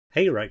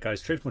Hey, right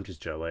guys, Trade Munchers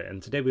Joe here,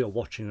 and today we are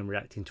watching and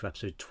reacting to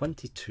episode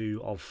 22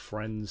 of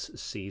Friends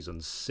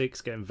Season 6,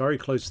 getting very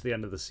close to the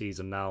end of the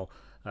season now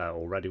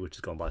already, which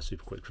has gone by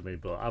super quick for me,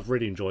 but I've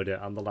really enjoyed it.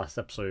 And the last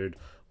episode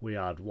we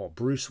had,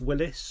 Bruce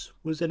Willis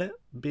was in it,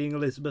 being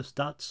Elizabeth's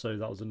dad, so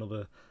that was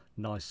another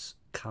nice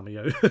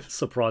cameo,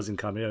 surprising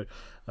cameo.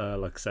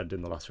 Like I said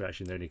in the last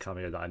reaction, the only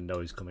cameo that I know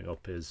is coming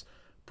up is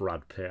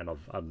Brad Pitt, and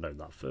I've known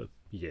that for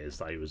years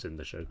that he was in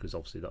the show, because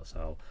obviously that's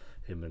how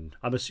him and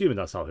I'm assuming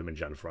that's how him and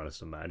Jennifer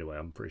Aniston met anyway.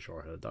 I'm pretty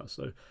sure I heard that,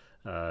 so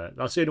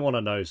that's the only one I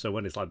know. So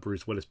when it's like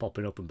Bruce Willis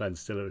popping up and Ben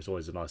Stiller, it's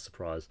always a nice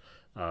surprise.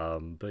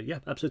 But yeah,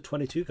 episode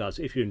 22 guys,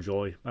 if you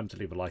enjoy, remember to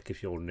leave a like.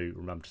 If you're new,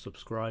 remember to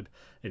subscribe,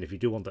 and if you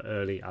do want the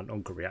early and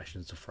uncut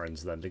reactions to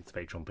Friends, then link to the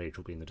Patreon page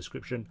will be in the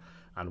description,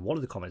 and one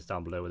of the comments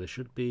down below where there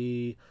should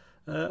be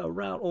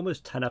around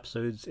almost 10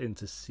 episodes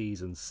into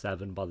season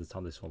 7 by the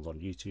time this one's on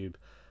YouTube.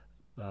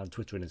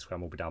 Twitter and Instagram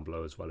will be down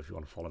below as well if you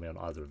want to follow me on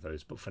either of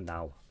those. But for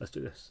now, let's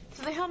do this.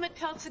 To the Helmet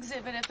Pelts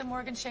exhibit at the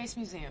Morgan Chase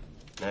Museum.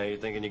 Now you're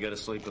thinking you gotta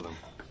sleep with him.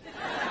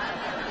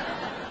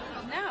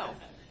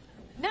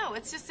 No,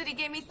 it's just that he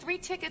gave me 3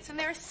 tickets and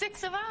there are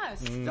 6 of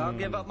us. I'll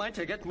give up my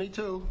ticket. Me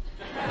too.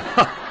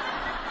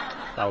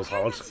 That was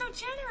hard. That's so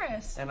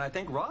generous. And I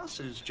think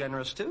Ross is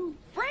generous too.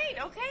 Great,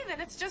 okay,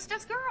 then it's just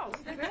us girls.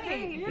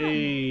 Great. Yeah.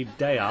 Hey,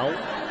 day out.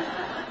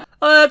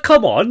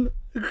 Come on.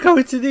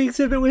 Going to the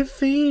exhibit with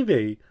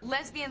Phoebe.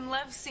 Lesbian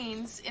love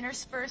scenes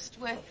interspersed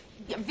with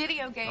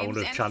video I games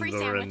wonder if and free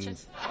Chandler and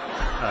sandwiches.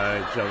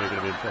 Joey are going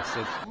to be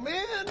interested.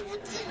 Man!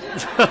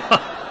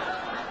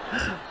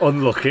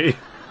 Unlucky.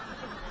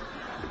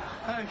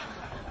 Hey.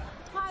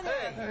 Hi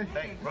there.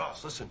 Hey,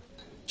 Ross, listen.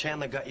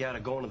 Chandler got you out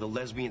of going to the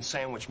Lesbian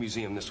Sandwich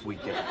Museum this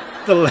weekend.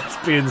 The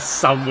Lesbian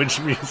Sandwich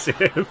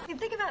Museum. You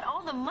think about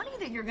all the money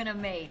that you're gonna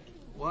make.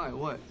 Why?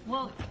 What?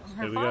 Well, Here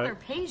her we father go.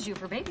 pays you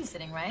for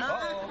babysitting, right?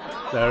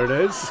 There it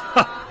is.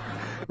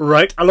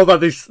 Right. I love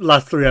that these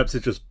last 3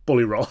 episodes just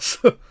bully Ross.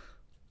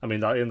 I mean,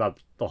 that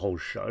the whole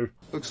show.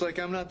 Looks like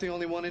I'm not the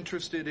only one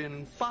interested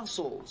in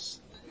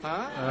fossils,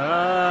 huh?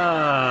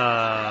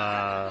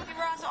 Ah. Hey,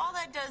 Ross, all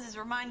that does is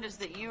remind us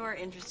that you are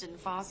interested in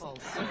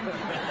fossils.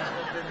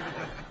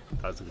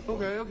 That's a good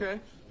point. Okay.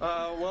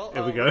 Well,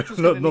 Here we go. we're just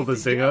gonna Another need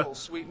to singer. yell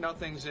sweet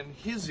nothings in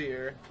his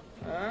ear,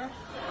 huh?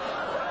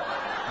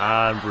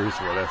 And Bruce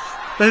Willis.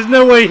 There's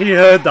no way he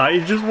heard that.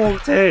 He just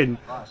walked in.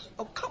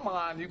 Oh, come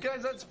on, you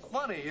guys, that's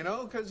funny, you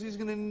know, because he's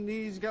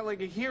got like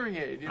a hearing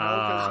aid, you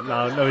know,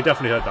 No, he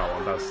definitely heard that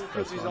one. That's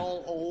because he's fine.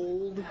 all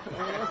old.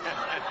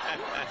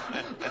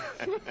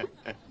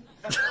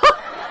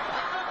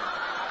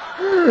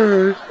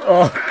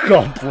 Oh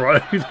god, bro.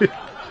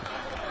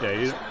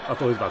 Yeah, I thought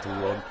he was about to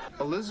run.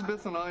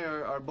 Elizabeth and I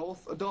are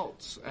both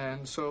adults,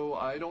 and so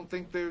I don't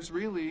think there's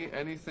really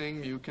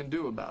anything you can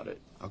do about it.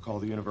 I'll call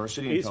the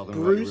university and It's tell them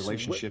about your Bruce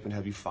relationship and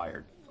have you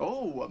fired.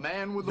 Oh, a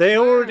man with a They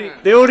plan.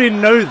 already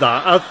know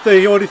that.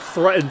 They already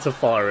threatened to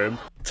fire him.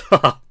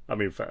 I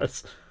mean,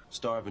 first.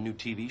 Star of a new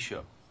TV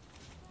show.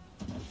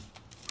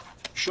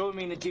 Show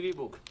me in the TV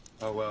book.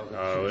 Oh, well,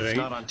 Oh, it it's ain't.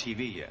 not on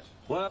TV yet.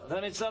 Well,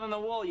 then it's not on the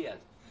wall yet.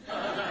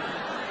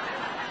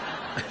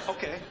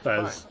 Okay,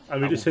 Fez. fine. I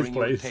mean, it's will his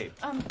bring you the place. tape.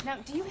 Now,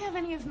 do you have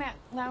any of Matt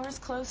Lauer's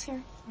clothes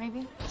here?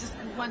 Maybe? Just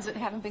ones that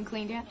haven't been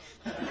cleaned yet?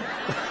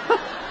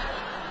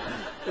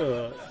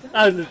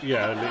 And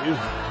yeah,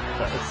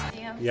 Fez.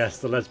 Yes,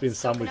 the Lesbian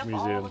Sandwich Soaking up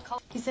all Museum. the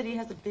col- He said he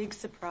has a big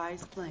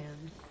surprise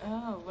planned.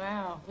 Oh,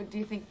 wow. What, do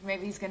you think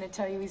maybe he's going to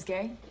tell you he's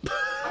gay?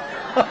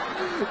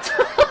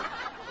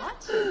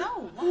 What?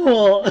 No.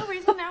 What? No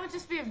reason. That would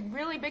just be a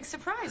really big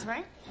surprise,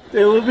 right?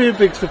 It would be a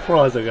big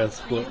surprise, I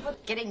guess.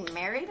 But Getting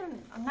married?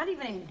 I'm not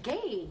even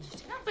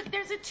engaged. No, but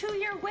there's a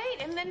 2-year wait,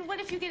 and then what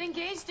if you get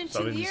engaged in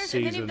So 2 in years,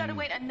 and then you've got to season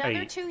wait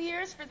another 8. 2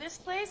 years for this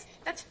place?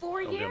 That's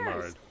 4 I'll get years.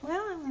 married.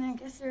 Well, I mean, I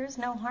guess there is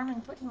no harm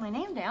in putting my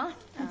name down.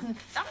 I'm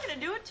gonna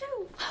do it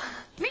too.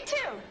 Me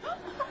too.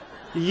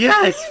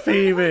 Yes, Who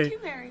Phoebe. you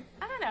married?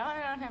 I don't know.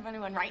 I don't have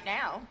anyone right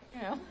now.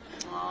 You know.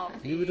 Oh,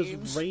 Neither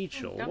does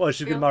Rachel. Don't Well,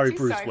 she's feel gonna marry too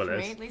Bruce sorry for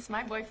Willis. me. At least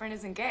my boyfriend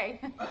isn't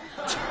gay.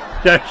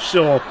 Yeah,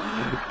 sure.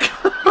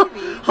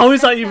 How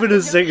is that even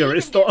a singer?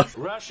 It's not.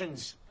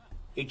 Russians.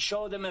 It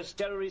showed them as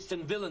terrorists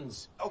and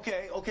villains.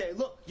 Okay,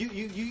 look,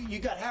 you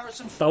got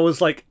Harrison. That was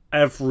like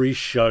every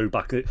show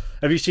back.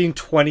 Have you seen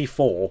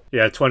 24?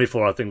 Yeah,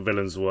 24. I think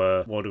villains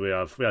were. What do we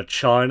have? We had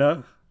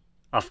China,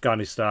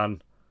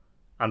 Afghanistan,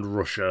 and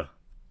Russia.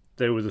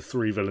 They were the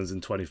 3 villains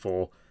in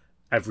 24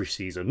 every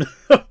season.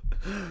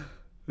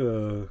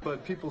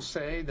 But people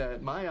say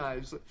that my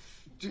eyes...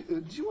 Do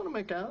you want to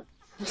make out?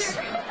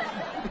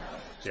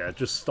 Yeah,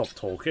 just stop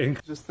talking.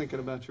 Just thinking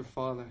about your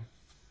father.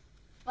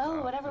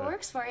 Well, whatever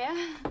works for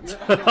you.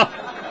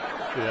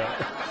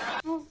 Yeah.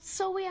 Well,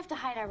 so we have to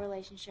hide our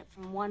relationship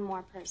from one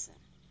more person.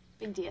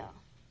 Big deal.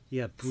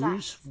 Yeah,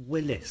 Bruce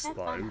Willis That's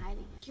though. fun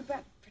hiding. You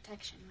brought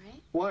protection,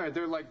 right? Why, are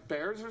there like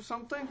bears or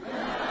something?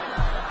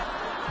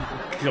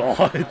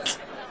 God.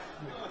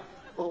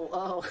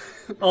 Oh.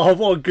 Oh,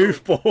 what a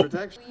goofball.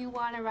 Protection. You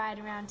want to ride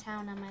around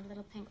town on my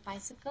little pink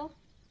bicycle?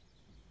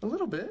 A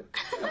little bit.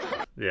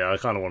 Yeah, I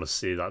kind of want to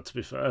see that, to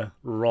be fair.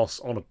 Ross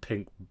on a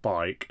pink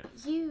bike.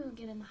 You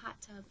get in the hot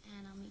tub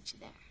and I'll meet you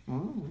there.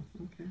 Oh,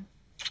 okay.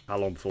 How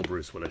long before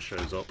Bruce Willis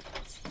shows up?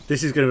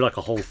 This is going to be like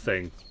a whole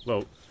thing.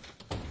 Well,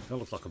 that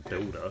looks like a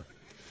builder.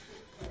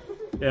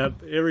 Yeah,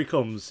 here he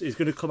comes. He's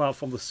going to come out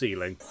from the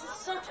ceiling.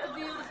 Such a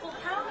beautiful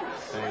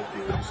house. Thank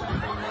you.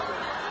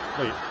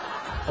 Wait,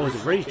 oh, is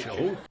it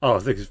Rachel? Oh, I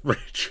think it's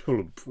Rachel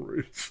and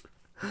Bruce.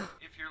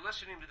 If you're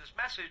listening to this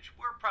message,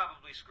 we're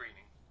probably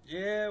screening.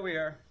 Yeah, we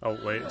are. Oh,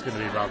 wait, it's going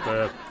to be about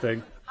the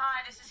thing.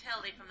 Hi, this is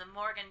Hildy from the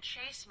Morgan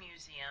Chase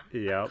Museum.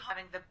 Yeah.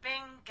 Having the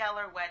Bing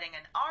Geller wedding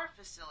in our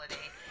facility.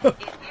 It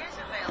is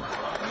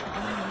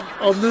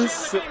available. On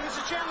this. This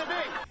is Chandler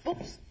Bing.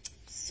 Oops.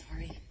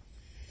 Sorry.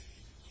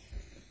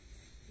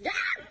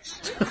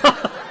 What's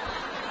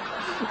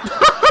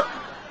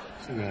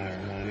the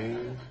matter, honey?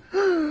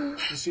 You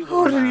see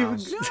How did he even...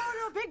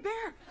 No, Big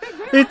Bear. Big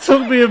Bear. It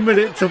took me a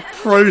minute to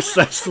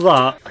process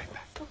that.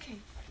 Okay.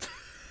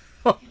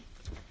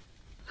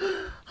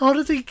 How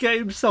does he get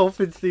himself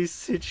into these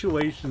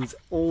situations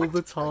all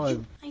the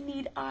time? I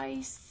need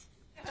ice.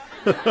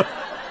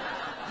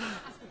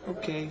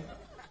 Okay.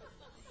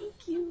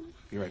 Thank you.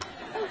 You're right.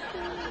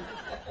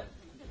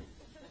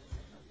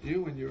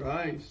 You and your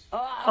eyes.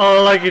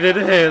 Oh, like he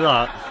didn't hear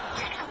that.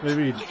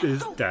 Maybe he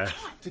is deaf.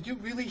 Did you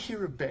really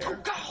hear a bear? I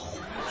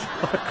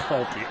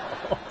can't be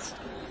asked.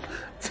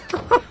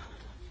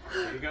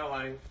 Here you go,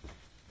 honey.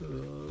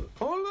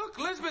 Oh, look,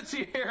 Lisbeth's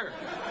here.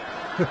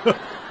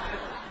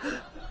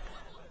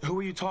 Who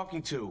are you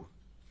talking to?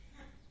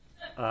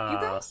 You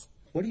guys?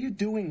 What are you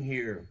doing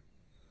here?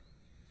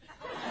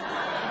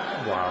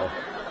 Wow.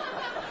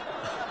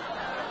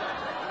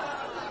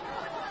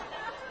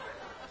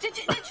 Did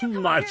you come here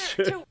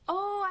Magic. to...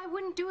 Oh, I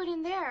wouldn't do it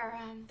in there.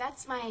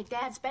 That's my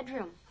dad's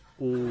bedroom.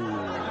 Ooh.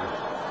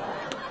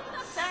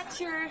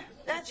 That's your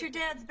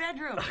dad's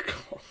bedroom.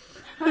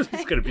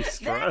 It's gonna be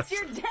stressed. That's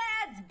your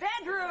dad's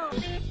bedroom.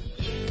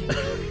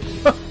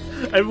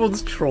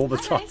 Everyone's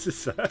traumatized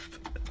except.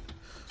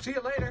 See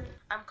you later.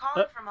 I'm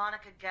calling for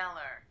Monica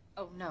Geller.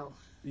 Oh, no.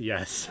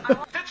 Yes. This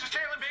is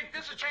Chandler Bing.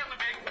 This is Chandler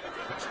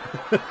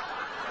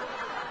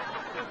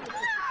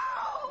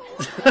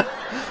Bing.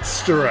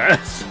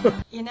 Stress.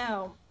 You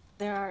know,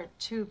 there are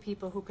 2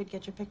 people who could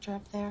get your picture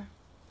up there.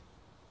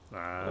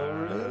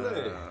 Oh,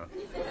 really?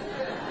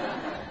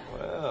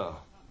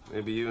 Well,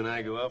 maybe you and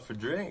I go out for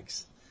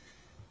drinks.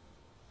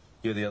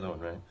 You're the other one,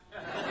 right?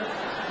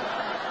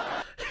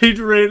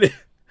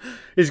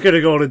 He's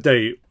gonna go on a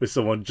date with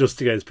someone just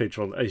to get his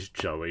picture on. It's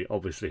Joey,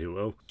 obviously he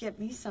will. Get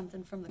me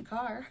something from the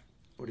car.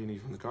 What do you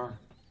need from the car?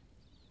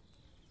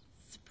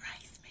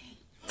 Surprise me.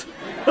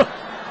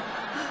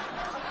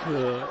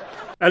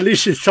 At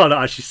least she's trying to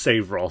actually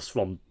save Ross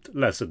from,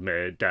 let's admit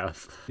it,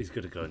 death. He's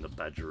gonna go in the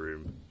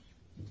bedroom.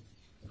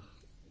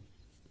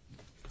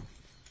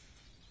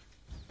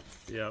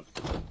 Yep.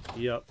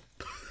 Yep.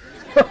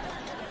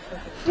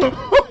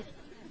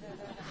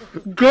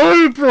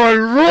 Go, bro,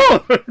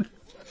 run!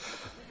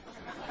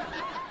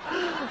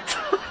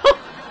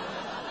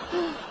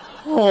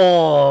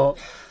 Oh,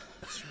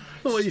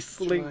 he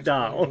slinked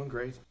down. Doing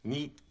great.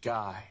 Neat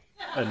guy.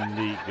 A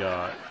neat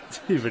guy.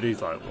 Even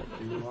he's like, what?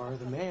 You are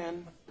the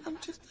man. I'm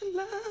just a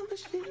love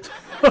machine.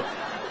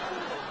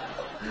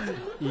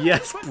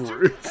 Yes,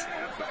 Bruce.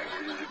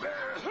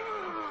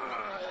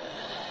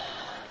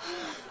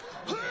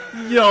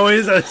 Yo,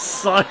 he's a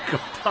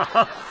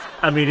psychopath.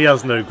 I mean, he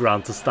has no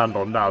ground to stand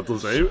on now,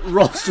 does he?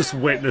 Ross just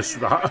witnessed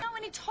that.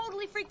 And he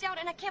totally freaked out,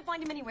 and I can't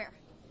find him anywhere.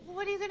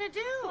 What are you gonna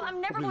do? Well,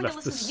 I'm never Probably going to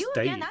left the listen to you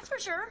state. again, that's for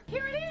sure.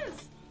 Here it is.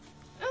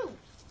 Ooh,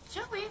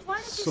 Joey, why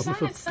did you Son sign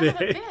of a it, son of a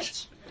bitch.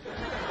 bitch?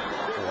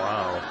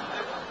 Wow.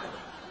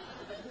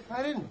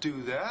 I didn't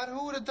do that.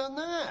 Who would have done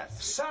that?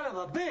 Son of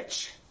a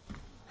bitch.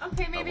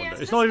 Okay, maybe ask It's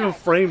this not even guy.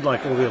 framed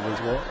like all the others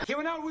were. He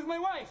went out with my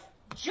wife.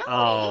 Joey.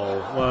 Oh,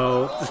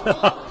 well.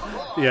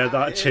 Yeah,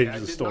 that changed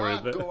the story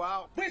a bit. Go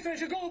out. Wait, I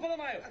should go over the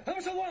mile.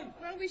 Vamos a one.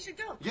 Well, we should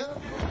go. Yeah.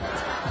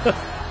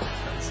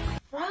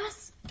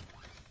 Ross?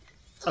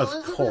 Of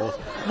course.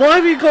 Why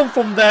have you gone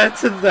from there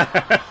to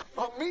there?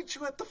 I'll meet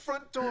you at the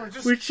front door.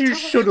 Just Which you tell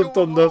them should to have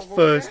go done the home,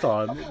 first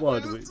okay? time. Why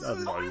do we?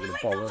 I'm not even gonna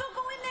bother. Don't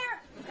go in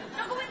there.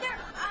 Don't go in there.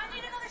 I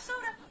need another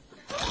soda.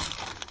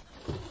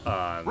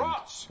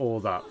 Ross! All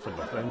that for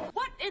nothing.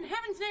 What in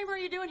heaven's name are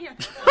you doing here?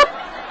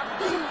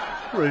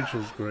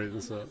 Rachel's great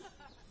this up.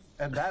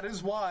 And that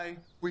is why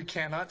we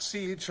cannot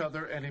see each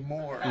other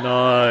anymore.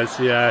 Nice,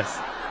 yes.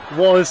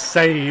 What a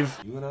save.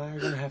 You and I are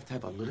gonna have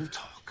a little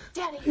talk.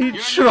 Daddy, He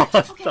tried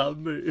okay. that I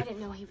move. didn't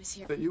know he was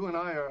here. That you and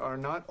I are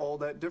not all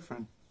that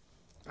different.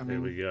 I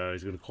Here we mean, go.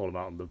 He's gonna call him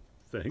out on the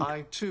thing.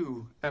 I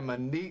too am a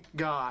neat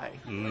guy.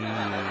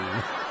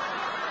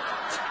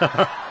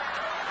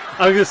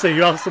 I'm gonna say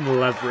you have some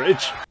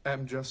leverage.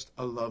 I'm just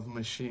a love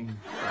machine.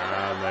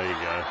 Ah, there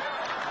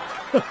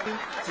you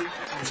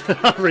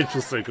go.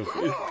 Rachel's so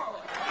confused.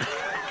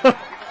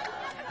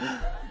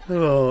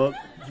 Oh,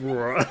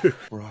 bro.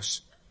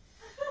 Ross,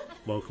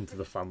 Welcome to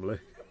the family.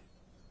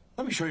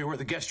 let me show you where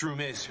the guest room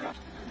is.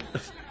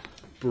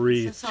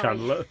 Breathe, So sorry.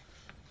 Chandler.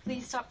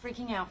 Please stop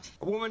freaking out.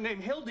 A woman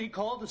named Hildy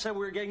called and said we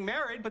were getting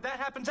married, but that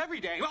happens every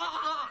day.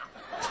 Ah!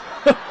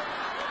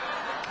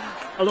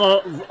 I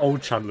know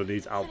old Chandler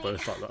needs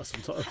outbursts like that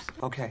sometimes.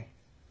 Okay.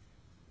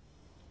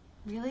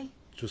 Really?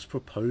 Just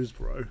propose,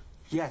 bro.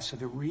 Yes,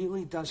 if it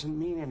really doesn't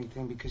mean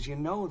anything because you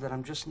know that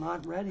I'm just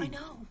not ready. I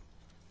know.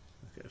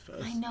 Okay,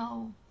 first. I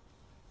know.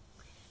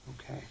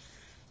 Okay.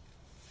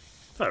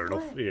 Fair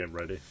enough, he ain't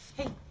ready.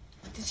 Hey,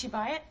 did she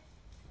buy it?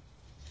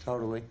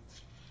 Totally.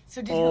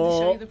 So did Hildy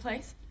show you the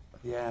place?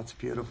 Yeah, it's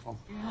beautiful.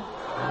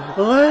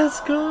 Let's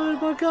go,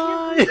 my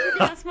guy! You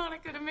asked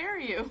Monica to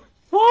marry you.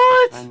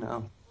 What? I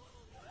know.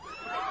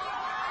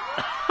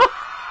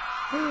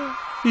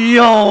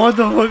 Yo, what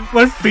the fuck?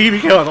 When Phoebe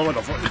came out, what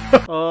the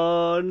fuck?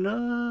 Oh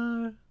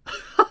no.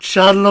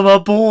 Chandler, my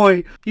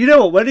boy. You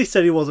know what? When he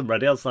said he wasn't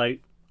ready, I was like,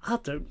 I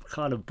don't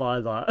kind of buy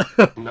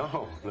that.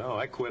 No,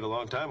 I quit a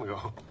long time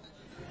ago.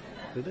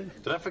 Did he?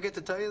 Did I forget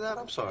to tell you that?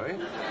 I'm sorry.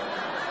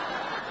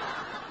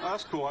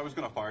 That's cool. I was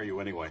going to fire you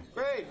anyway.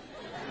 Great.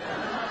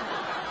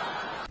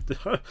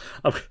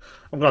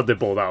 I'm glad they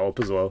brought that up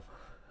as well.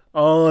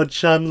 Oh,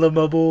 Chandler,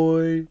 my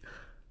boy.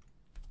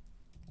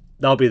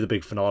 That'll be the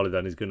big finale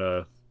then. He's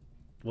gonna...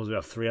 What, we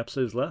have 3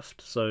 episodes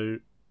left? So,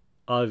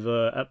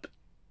 either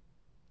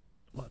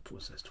what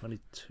was this?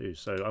 22.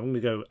 So, I'm gonna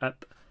go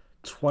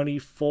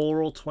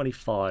 24 or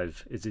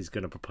 25 is he's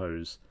gonna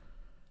propose.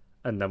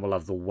 And then we'll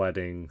have the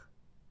wedding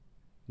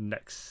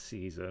next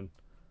season.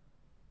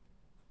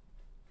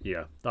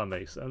 Yeah, that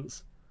makes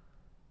sense.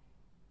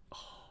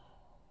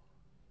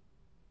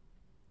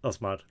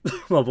 That's mad.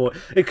 My boy.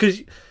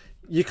 Because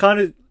you kind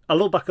of... I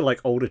look back at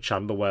like older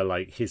Chandler where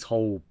like his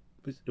whole...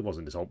 It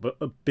wasn't his whole... But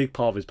a big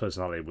part of his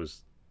personality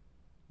was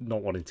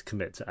not wanting to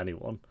commit to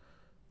anyone.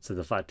 So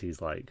the fact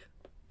he's like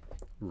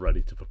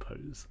ready to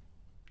propose.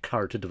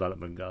 Character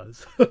development,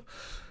 guys.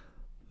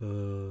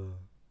 Yeah,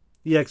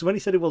 because when he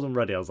said he wasn't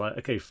ready, I was like,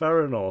 okay,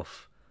 fair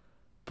enough.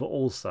 But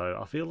also,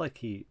 I feel like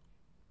he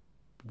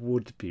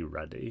would be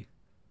ready.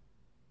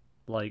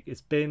 Like,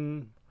 it's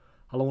been...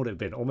 How long would it have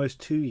been? Almost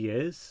 2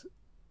 years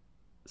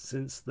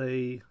since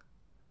they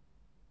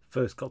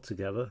first got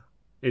together.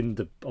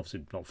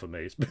 Obviously not for me,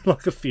 it's been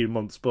like a few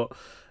months, but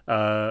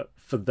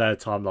for their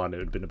timeline it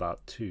would have been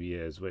about 2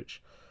 years,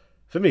 which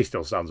for me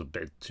still sounds a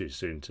bit too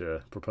soon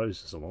to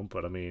propose to someone,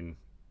 but I mean,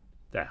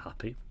 they're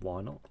happy,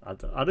 why not?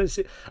 I don't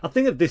see... I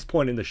think at this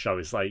point in the show,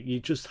 it's like, you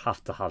just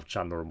have to have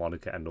Chandler and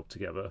Monica end up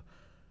together.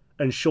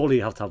 And surely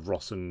you have to have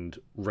Ross and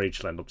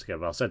Rachel end up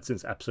together. I said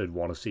since episode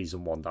 1 of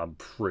season 1 that I'm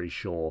pretty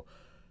sure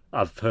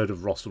I've heard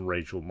of Ross and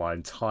Rachel my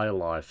entire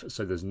life,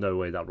 so there's no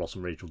way that Ross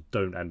and Rachel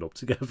don't end up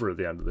together at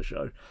the end of the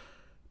show.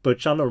 But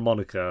Chandler and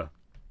Monica,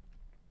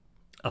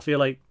 I feel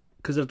like,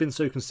 because they've been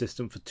so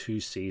consistent for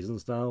 2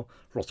 seasons now,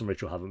 Ross and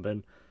Rachel haven't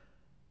been,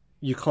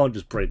 you can't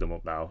just break them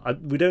up now.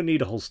 We don't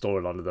need a whole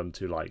storyline of them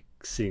to, like,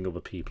 seeing other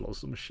people or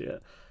some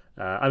shit.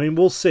 I mean,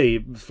 we'll see.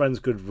 Friends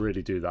could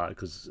really do that,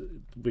 because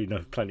we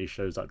know plenty of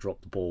shows that drop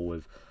the ball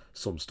with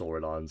some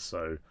storylines,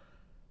 so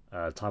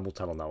time will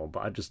tell on that one.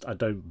 But I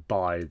don't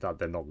buy that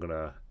they're not going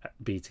to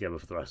be together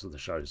for the rest of the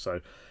show. So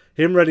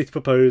him ready to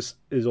propose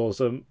is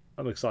awesome.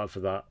 I'm excited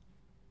for that.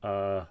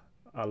 I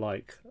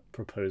like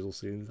proposal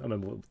scenes. I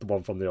remember the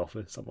one from The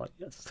Office. I'm like,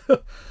 yes.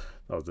 That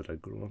was a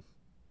good one.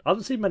 I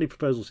haven't seen many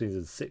proposal scenes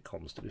in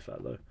sitcoms, to be fair,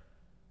 though.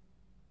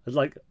 It's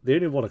like, the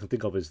only one I can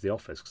think of is The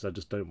Office, because I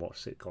just don't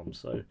watch sitcoms,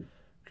 so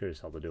curious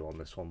how they do on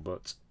this one.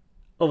 But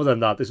other than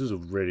that, this was a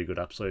really good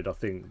episode. I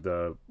think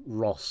the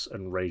Ross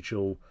and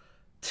Rachel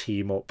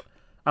team up,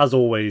 as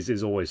always,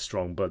 is always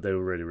strong, but they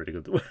were really, really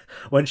good.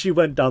 When she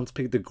went down to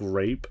pick up the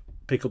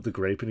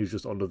grape, and he was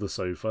just under the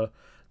sofa,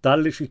 that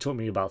literally took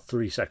me about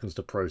 3 seconds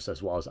to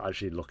process what I was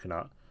actually looking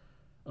at.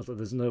 I was like,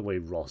 there's no way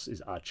Ross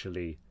is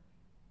actually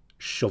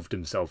shoved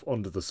himself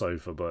under the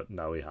sofa, but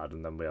no, he had.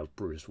 And then we have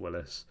Bruce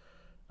Willis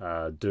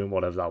doing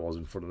whatever that was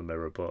in front of the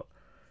mirror. But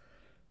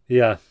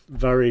yeah,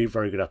 very,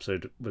 very good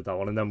episode with that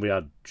one. And then we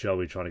had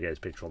Joey trying to get his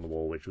picture on the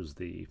wall, which was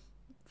the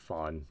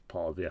fine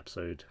part of the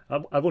episode. I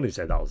wouldn't even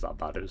say that was that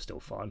bad. It was still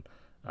fine.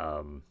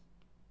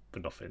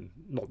 But nothing,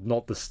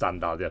 not the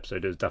standout of the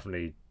episode. It was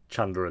definitely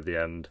Chandler at the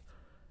end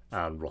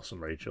and Ross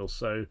and Rachel.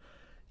 So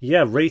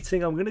yeah,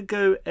 rating, I'm gonna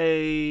go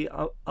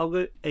I'll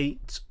go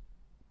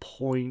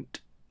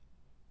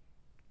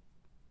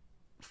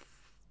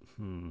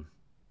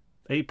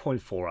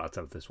 8.4 out of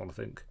 10 for this one. I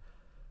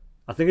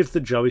think if the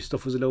Joey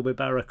stuff was a little bit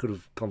better, I could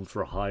have gone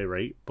for a high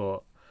rate,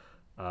 but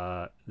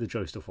the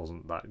Joey stuff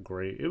wasn't that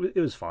great. It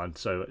was fine.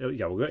 So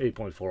yeah, we'll go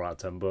 8.4 out of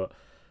 10, but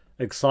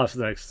excited for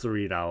the next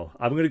 3 now.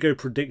 I'm going to go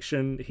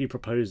prediction. He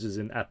proposes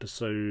in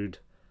episode...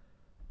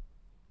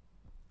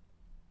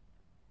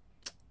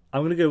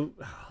 I'm going to go...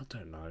 I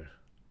don't know.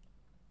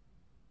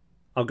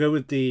 I'll go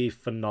with the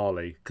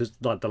finale, because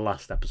like the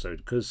last episode,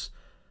 because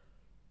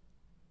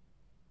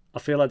I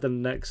feel like the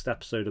next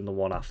episode and the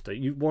one after,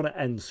 you want to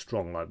end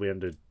strong. Like we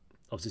ended,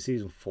 obviously,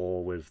 season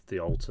 4 with the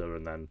altar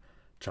and then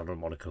Chandler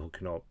and Monica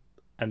hooking up.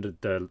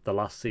 Ended the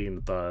last scene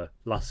of the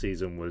last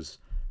season was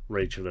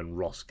Rachel and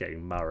Ross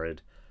getting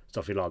married. So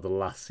I feel like the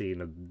last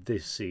scene of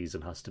this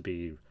season has to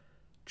be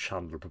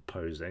Chandler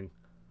proposing.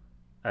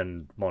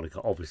 and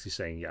Monica obviously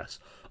saying yes.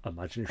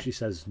 Imagine if she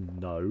says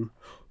no.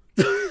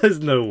 There's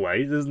no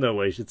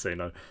way she'd say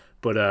no.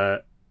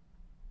 But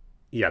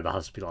yeah, that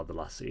has to be like the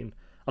last scene.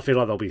 I feel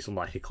like there'll be some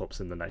like hiccups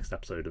in the next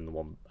episode and the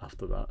one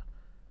after that.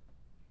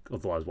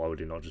 Otherwise, why would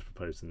he not just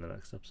propose in the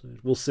next episode?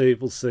 We'll see.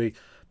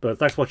 But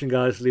thanks for watching,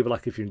 guys. Leave a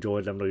like if you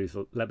enjoyed.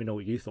 Let me know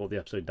what you thought of the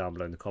episode down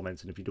below in the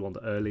comments. And if you do want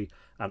the early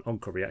and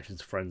uncut reactions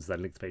to Friends,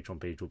 then link to the Patreon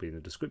page will be in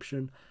the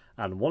description.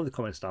 And one of the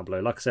comments down below.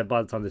 Like I said,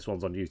 by the time this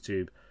one's on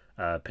YouTube,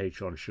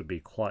 Patreon should be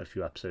quite a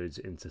few episodes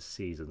into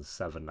season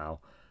 7 now.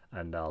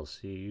 And I'll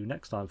see you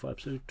next time for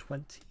episode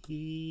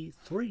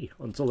 23.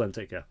 Until then,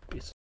 take care.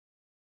 Peace.